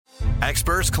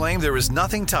Experts claim there is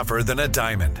nothing tougher than a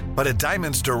diamond. But at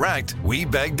Diamonds Direct, we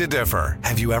beg to differ.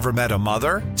 Have you ever met a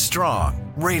mother?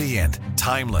 Strong, radiant,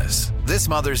 timeless. This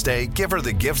Mother's Day, give her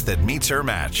the gift that meets her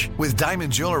match. With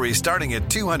diamond jewelry starting at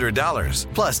 $200.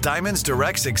 Plus, Diamonds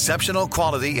Direct's exceptional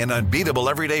quality and unbeatable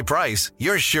everyday price,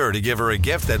 you're sure to give her a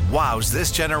gift that wows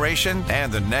this generation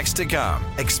and the next to come.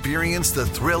 Experience the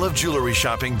thrill of jewelry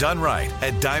shopping done right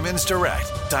at Diamonds Direct.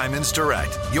 Diamonds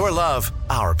Direct. Your love,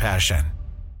 our passion.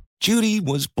 Judy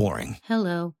was boring.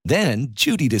 Hello. Then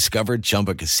Judy discovered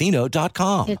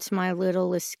ChumbaCasino.com. It's my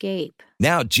little escape.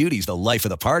 Now Judy's the life of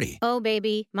the party. Oh,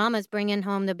 baby, mama's bringing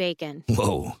home the bacon.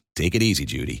 Whoa, take it easy,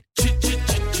 Judy.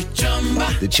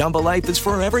 The Chumba life is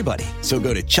for everybody. So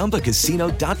go to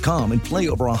ChumbaCasino.com and play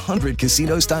over 100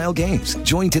 casino-style games.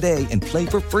 Join today and play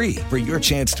for free for your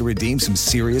chance to redeem some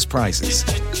serious prizes.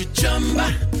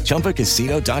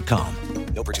 ChumbaCasino.com.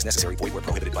 No purchase necessary. Void where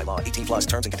prohibited by law. 18 plus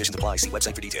terms and conditions apply. See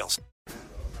website for details.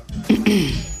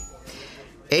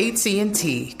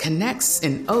 AT&T connects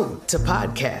an ode to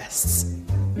podcasts.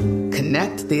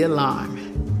 Connect the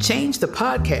alarm. Change the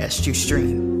podcast you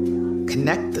stream.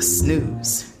 Connect the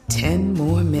snooze. 10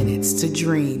 more minutes to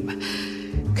dream.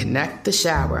 Connect the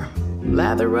shower.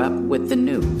 Lather up with the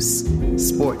news.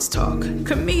 Sports talk,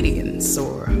 comedians,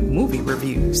 or movie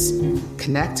reviews.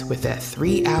 Connect with that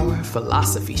 3-hour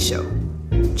philosophy show.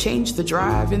 Change the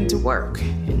drive into work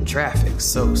in traffic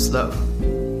so slow.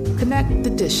 Connect the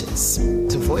dishes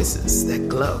to voices that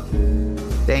glow.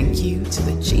 Thank you to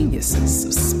the geniuses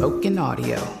of spoken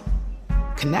audio.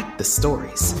 Connect the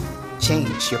stories.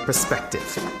 Change your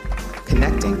perspective.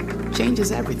 Connecting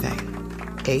changes everything.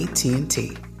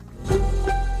 AT&T.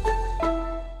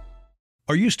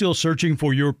 Are you still searching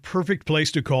for your perfect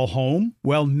place to call home?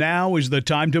 Well, now is the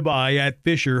time to buy at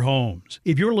Fisher Homes.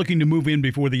 If you're looking to move in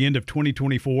before the end of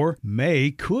 2024,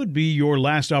 May could be your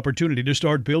last opportunity to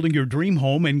start building your dream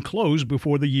home and close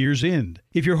before the year's end.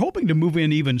 If you're hoping to move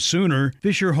in even sooner,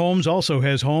 Fisher Homes also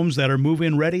has homes that are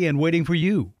move-in ready and waiting for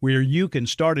you, where you can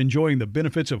start enjoying the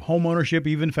benefits of homeownership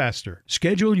even faster.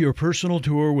 Schedule your personal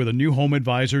tour with a new home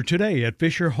advisor today at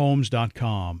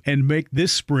FisherHomes.com and make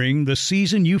this spring the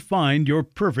season you find your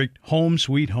perfect home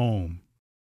sweet home.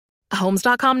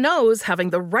 Homes.com knows having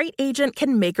the right agent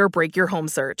can make or break your home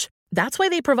search. That's why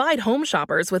they provide home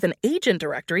shoppers with an agent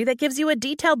directory that gives you a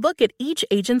detailed look at each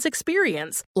agent's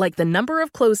experience, like the number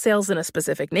of closed sales in a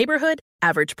specific neighborhood,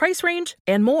 average price range,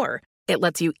 and more. It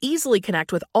lets you easily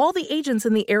connect with all the agents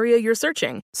in the area you're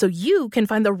searching, so you can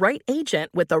find the right agent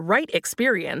with the right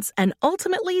experience and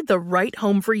ultimately the right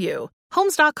home for you.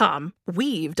 Homes.com.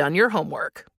 We've done your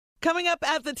homework. Coming up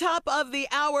at the top of the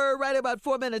hour, right about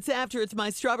 4 minutes after, it's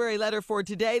my strawberry letter for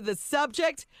today. The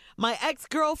subject, my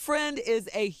ex-girlfriend is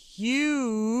a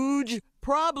huge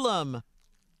problem.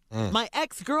 My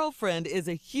ex-girlfriend is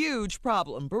a huge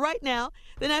problem. But right now,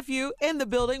 the nephew in the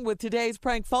building with today's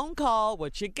prank phone call.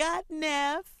 What you got,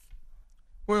 Neff?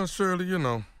 Well, Shirley, you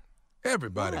know,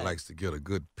 everybody likes to get a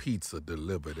good pizza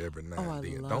delivered every now and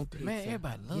then, don't they? Man,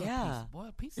 everybody loves pizza, boy.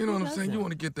 Pizza. You know what I'm saying? You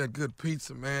want to get that good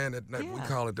pizza, man. We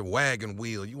call it the wagon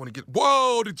wheel. You want to get,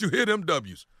 whoa, did you hear them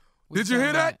W's? Did you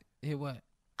hear that? Hear what?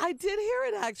 I did hear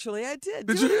it, actually. I did.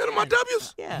 Did you hear my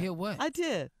W's? Yeah. Hear what? I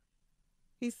did.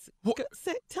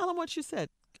 Tell him what you said.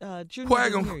 Junior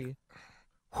Wagon, didn't hear you.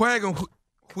 Wagon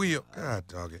wheel. God,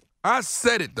 dog it. I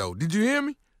said it, though. Did you hear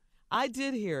me? I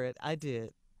did hear it. I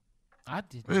did. I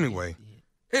did. Anyway,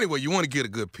 you want to get a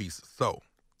good pizza. So,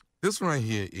 this right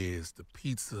here is the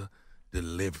pizza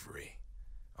delivery.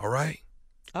 All right?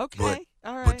 Okay.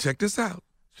 All right. But check this out,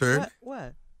 Shirley.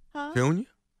 What? Huh? Junior?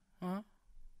 Huh?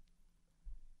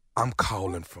 I'm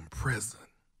calling from prison.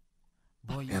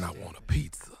 Boy, and I want a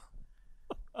pizza.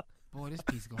 Boy, this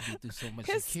pizza gonna get through so much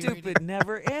His security. stupid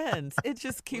never ends. It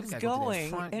just keeps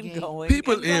going and going.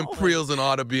 People and in going. prison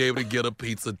ought to be able to get a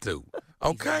pizza too.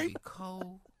 Okay?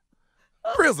 Cold.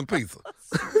 Prison pizza.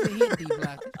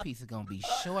 This pizza gonna be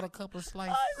short, a couple of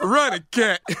slices. Run it,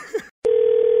 cat.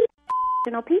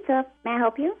 No pizza. May I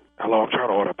help you? Hello, I'm trying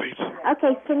to order pizza.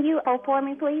 Okay, can you hold for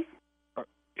me, please?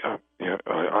 All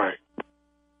right.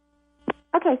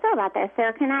 Okay, sorry about that,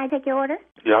 sir. Can I take your order?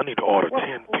 Yeah, I need to order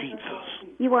 10 pizzas.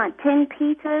 You want 10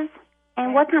 pizzas?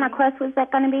 And what kind of crust was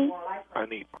that going to be? I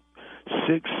need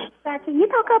 6. Sir, can you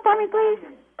talk up for me, please?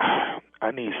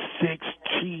 I need 6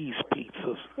 cheese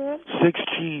pizzas. 6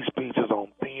 cheese pizzas on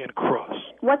thin crust.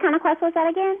 What kind of crust was that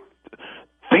again?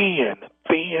 Thin.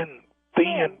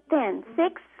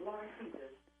 6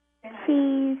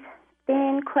 cheese,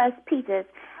 thin crust pizzas.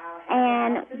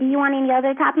 And do you want any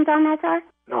other toppings on that, sir?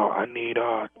 No, I need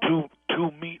 2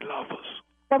 meat lovers.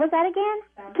 What was that again?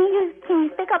 Can you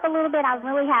speak up a little bit? I'm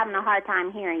really having a hard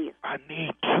time hearing you. I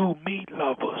need 2 meat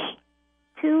lovers.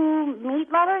 2 meat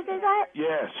lovers, is that?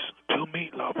 Yes, 2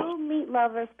 meat lovers. 2 meat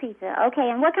lovers pizza. Okay,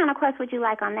 and what kind of crust would you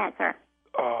like on that, sir?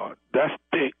 That's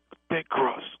thick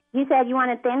crust. You said you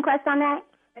wanted thin crust on that?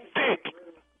 Thick.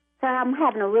 Sir, I'm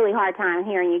having a really hard time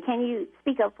hearing you. Can you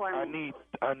speak up for me?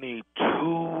 I need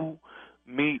 2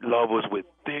 meat lovers with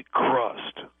thick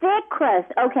crust. Thick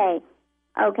crust. Okay.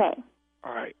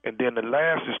 All right, and then the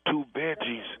last is 2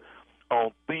 veggies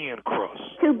on thin crust.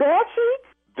 2 bed sheets?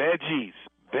 Veggies.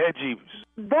 2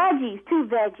 veggies.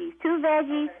 2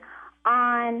 veggies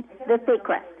on the thick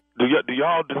crust. Do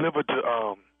y'all deliver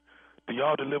to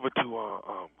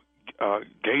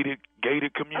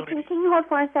gated community? Okay, can you hold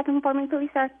for a second for me,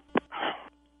 please, sir?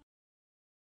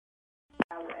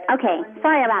 Okay,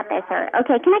 sorry about that, sir.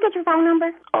 Okay, can I get your phone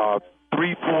number?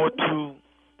 342-689.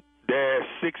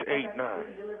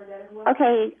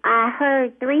 Okay, I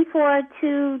heard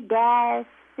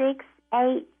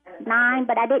 342-689,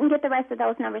 but I didn't get the rest of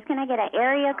those numbers. Can I get an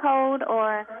area code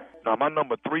or? No, my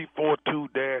number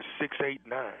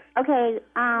 342-689. Okay,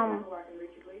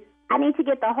 I need to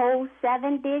get the whole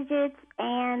 7 digits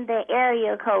and the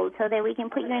area code so that we can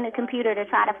put you in the computer to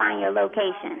try to find your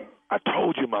location. I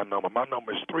told you my number. My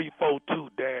number is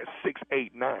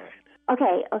 342-689.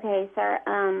 Okay, sir.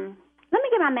 Let me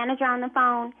get my manager on the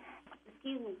phone.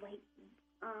 Excuse me, wait.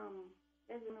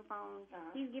 There's a phone.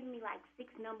 He's giving me like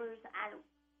 6 numbers.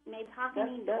 Maybe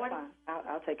talking. That's fine.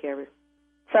 I'll take care of it.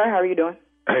 Sir, how are you doing?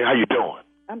 Hey, how you doing?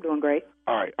 I'm doing great.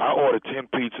 All right, I ordered 10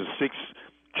 pizzas, 6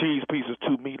 cheese pieces,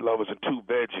 2 meat lovers, and 2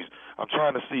 veggies. I'm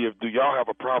trying to see do y'all have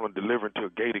a problem delivering to a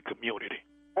gated community?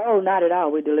 Oh, not at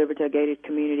all. We deliver to a gated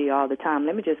community all the time.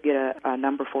 Let me just get a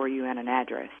number for you and an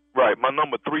address. Right, my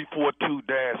number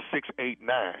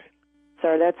 342-689.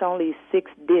 Sir, that's only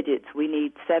 6 digits. We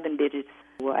need 7 digits.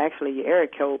 Well, actually, your area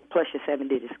code plus your 7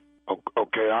 digits.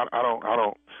 Okay, I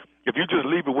don't. If you just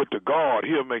leave it with the guard,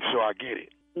 he'll make sure I get it.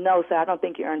 No, sir, I don't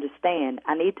think you understand.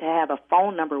 I need to have a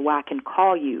phone number where I can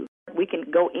call you. We can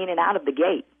go in and out of the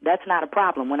gate. That's not a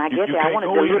problem. When I get there, I want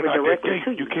to deliver directly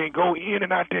to you. You can't go in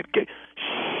and out that gate.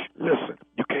 Shh, listen,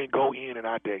 you can't go in and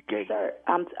out that gate. Sir,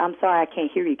 I'm sorry, I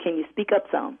can't hear you. Can you speak up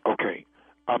some? Okay,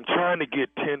 I'm trying to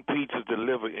get 10 pizzas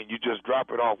delivered, and you just drop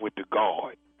it off with the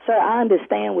guard. Sir, I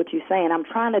understand what you're saying. I'm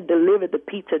trying to deliver the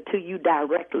pizza to you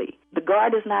directly. The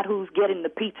guard is not who's getting the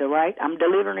pizza, right? I'm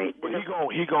delivering it. But he gon'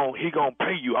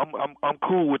 pay you. I'm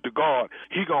cool with the guard.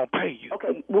 He gon' pay you.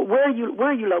 Okay. Well, where are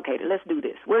you located? Let's do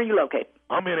this. Where are you located?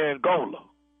 I'm in Angola.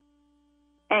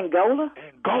 Angola?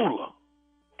 Angola.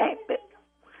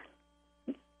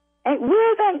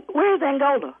 Where's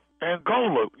Angola?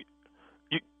 Angola.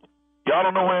 Y'all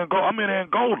don't know Angola? I'm in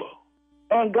Angola.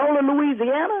 Angola,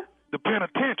 Louisiana? The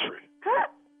penitentiary. Huh?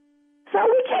 So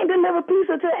we can't deliver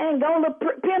pizza to Angola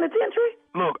Penitentiary?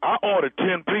 Look, I ordered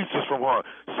 10 pizzas from her.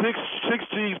 6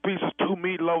 cheese pieces, 2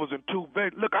 meat lovers, and 2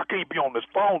 veg. Look, I can't be on this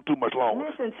phone too much longer.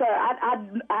 Listen, sir, I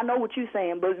know what you're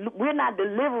saying, but we're not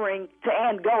delivering to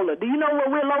Angola. Do you know where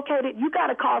we're located? You got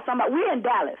to call somebody. We're in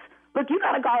Dallas. Look, you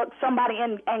got to call somebody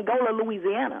in Angola,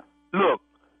 Louisiana. Look,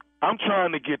 I'm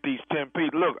trying to get these 10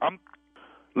 pizzas. Look,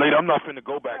 Lady, I'm not finna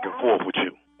go back and forth with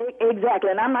you.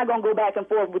 Exactly, and I'm not going to go back and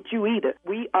forth with you either.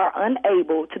 We are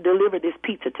unable to deliver this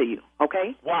pizza to you,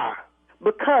 okay? Why?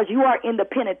 Because you are in the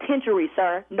penitentiary,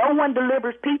 sir. No one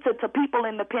delivers pizza to people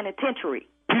in the penitentiary.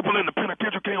 People in the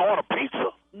penitentiary can't order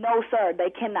pizza? No, sir,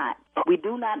 they cannot. We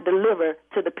do not deliver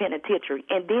to the penitentiary.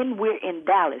 And then we're in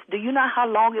Dallas. Do you know how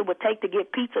long it would take to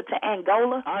get pizza to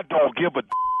Angola? I don't give a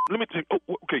Let me tell you,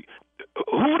 okay,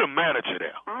 who the manager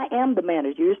there? I am the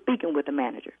manager. You're speaking with the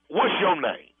manager. What's your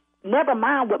name? Never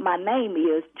mind what my name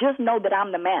is. Just know that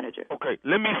I'm the manager. Okay,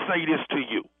 let me say this to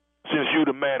you, since you're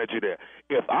the manager there.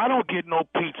 If I don't get no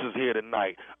pizzas here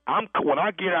tonight, when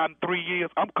I get out in 3 years,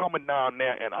 I'm coming down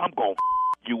there and I'm going to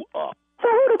you up. So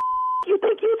who the you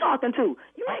think you talking to?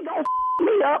 You ain't going to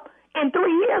me up. In 3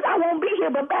 years, I won't be here.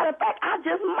 But matter of fact, I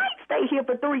just might stay here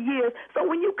for 3 years. So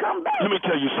when you come back... Let me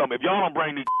tell you something. If y'all don't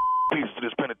bring these pizzas to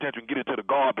this penitentiary and get it to the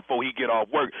guard before he get off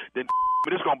work, then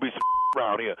there's going to be some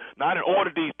around here. Now, I done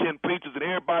ordered these 10 pizzas and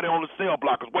everybody on the cell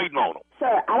block is waiting on them.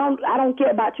 Sir, I don't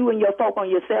care about you and your folk on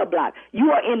your cell block.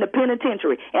 You are in the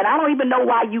penitentiary, and I don't even know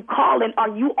why you calling or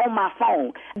you on my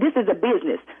phone. This is a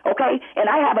business, okay?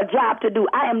 And I have a job to do.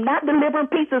 I am not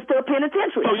delivering pizzas to a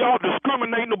penitentiary. So y'all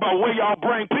discriminating about where y'all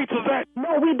bring pizzas at?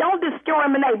 No, we don't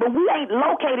discriminate, but we ain't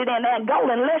located in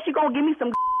Angola unless you're going to give me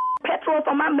some petrol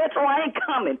for my Metro, I ain't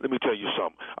coming. Let me tell you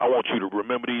something. I want you to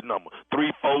remember these numbers.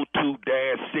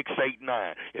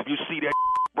 342-689. If you see that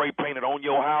spray painted on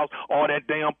your house or that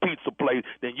damn pizza place,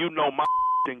 then you know my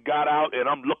and got out and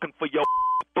I'm looking for your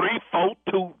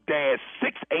 342-689.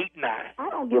 I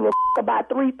don't give a about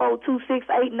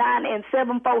 342-689 and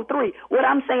 743. What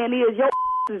I'm saying is your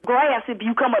is grass if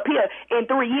you come up here in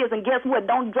 3 years, and guess what?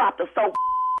 Don't drop the soap.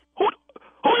 Who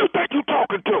you think you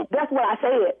talking to? That's what I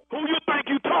said. Who you think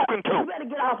you talking to? You better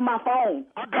get off my phone.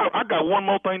 I got one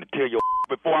more thing to tell you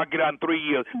before I get out in 3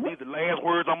 years. These are the last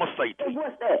words I'm gonna say to you.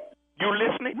 What's that? You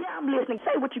listening? Yeah, I'm listening.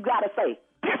 Say what you gotta say.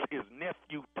 This is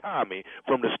Nephew Tommy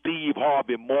from the Steve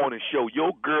Harvey Morning Show.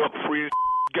 Your girlfriend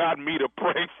got me to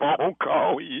prank phone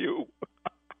call you.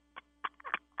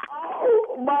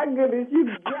 Oh my goodness, you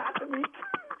got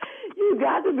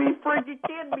to be freaking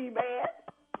kidding me, man.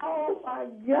 Oh my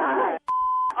God.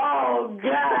 Oh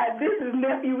God, this is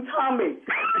Nephew Tommy.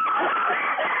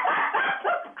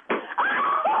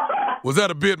 Was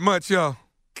that a bit much, y'all?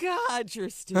 God, you're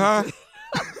stupid. Huh?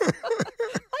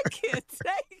 I can't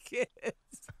take it.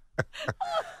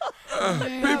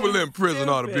 People in prison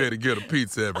ought to be able to get a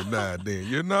pizza every now and then,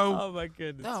 you know? Oh, my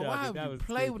goodness. No, Johnny, why would that you was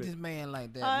play stupid. with this man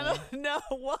like that, I man? don't know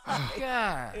why.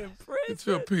 God. In prison. Get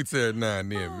you a pizza every now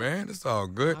and then, man. It's all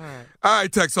good. All right. All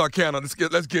right, Texarkana, let's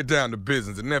get down to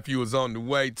business. The nephew is on the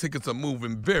way. Tickets are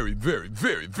moving very, very,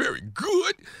 very, very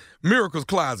good. Miracles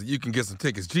Closet, you can get some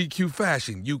tickets. GQ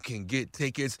Fashion, you can get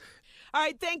tickets. All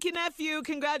right, thank you, nephew.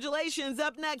 Congratulations.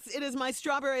 Up next, it is my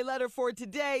strawberry letter for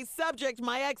today. Subject,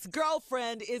 my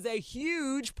ex-girlfriend is a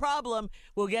huge problem.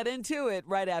 We'll get into it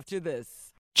right after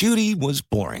this. Judy was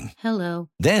boring. Hello.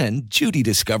 Then Judy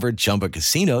discovered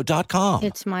ChumbaCasino.com.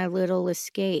 It's my little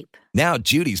escape. Now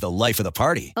Judy's the life of the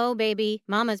party. Oh, baby,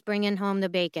 mama's bringing home the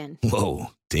bacon. Whoa,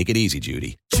 take it easy,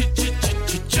 Judy.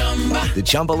 The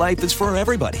Chumba life is for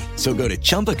everybody. So go to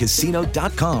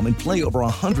ChumbaCasino.com and play over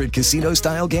 100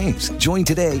 casino-style games. Join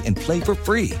today and play for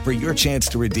free for your chance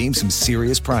to redeem some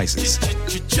serious prizes.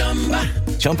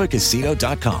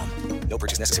 ChumbaCasino.com. No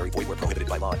purchase necessary. Void where prohibited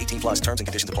by law. 18 plus terms and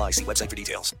conditions apply. See website for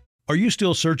details. Are you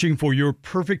still searching for your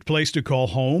perfect place to call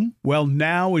home? Well,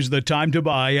 now is the time to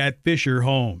buy at Fisher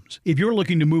Homes. If you're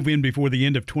looking to move in before the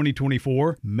end of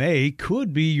 2024, May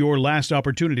could be your last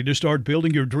opportunity to start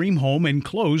building your dream home and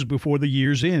close before the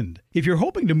year's end. If you're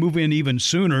hoping to move in even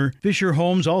sooner, Fisher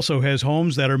Homes also has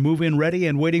homes that are move-in ready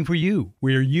and waiting for you,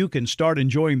 where you can start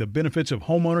enjoying the benefits of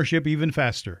homeownership even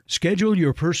faster. Schedule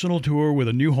your personal tour with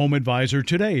a new home advisor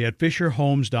today at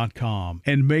FisherHomes.com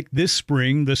and make this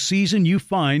spring the season you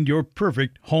find your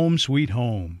perfect home sweet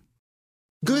home.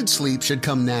 Good sleep should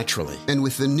come naturally, and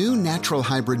with the new Natural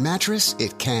Hybrid mattress,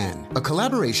 it can. A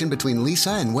collaboration between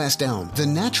Lisa and West Elm, the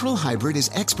Natural Hybrid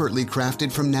is expertly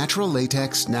crafted from natural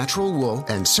latex, natural wool,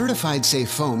 and certified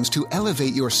safe foams to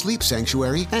elevate your sleep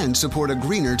sanctuary and support a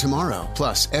greener tomorrow.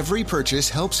 Plus, every purchase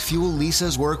helps fuel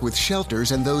Lisa's work with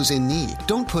shelters and those in need.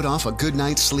 Don't put off a good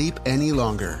night's sleep any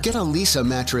longer. Get a Lisa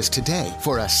mattress today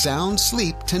for a sound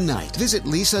sleep tonight. Visit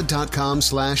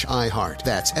lisa.com/iHeart.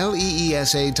 That's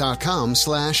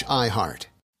LEESA.com/iHeart.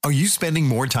 Are you spending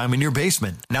more time in your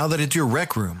basement now that it's your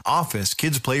rec room, office,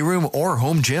 kids' playroom, or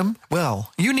home gym?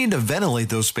 Well, you need to ventilate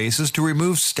those spaces to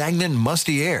remove stagnant,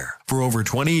 musty air. For over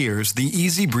 20 years, the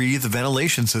Easy Breathe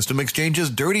ventilation system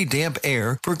exchanges dirty, damp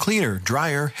air for cleaner,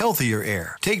 drier, healthier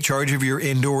air. Take charge of your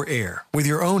indoor air with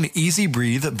your own Easy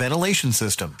Breathe ventilation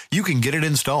system. You can get it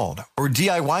installed, or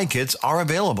DIY kits are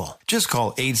available. Just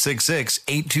call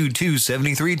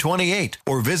 866-822-7328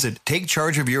 or visit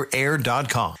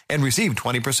takechargeofyourair.com and receive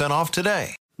 20% off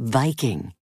today.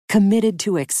 Viking, committed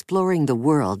to exploring the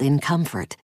world in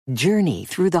comfort. Journey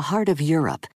through the heart of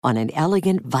Europe on an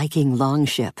elegant Viking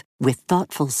longship with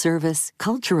thoughtful service,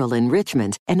 cultural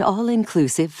enrichment, and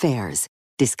all-inclusive fares.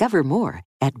 Discover more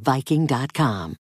at Viking.com.